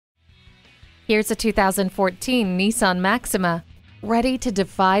Here's a 2014 Nissan Maxima. Ready to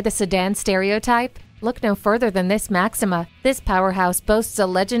defy the sedan stereotype? Look no further than this Maxima. This powerhouse boasts a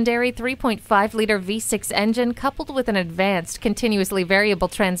legendary 3.5-liter V6 engine coupled with an advanced, continuously variable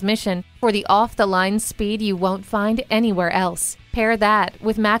transmission for the off-the-line speed you won't find anywhere else. Pair that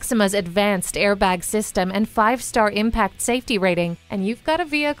with Maxima's advanced airbag system and 5-star impact safety rating, and you've got a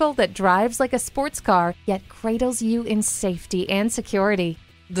vehicle that drives like a sports car, yet cradles you in safety and security.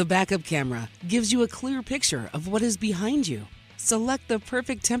 The backup camera gives you a clear picture of what is behind you. Select the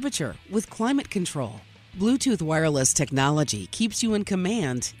perfect temperature with climate control. Bluetooth wireless technology keeps you in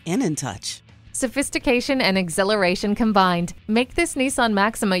command and in touch. Sophistication and exhilaration combined make this Nissan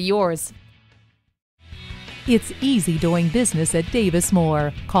Maxima yours. It's easy doing business at Davis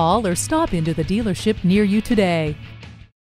Moore. Call or stop into the dealership near you today.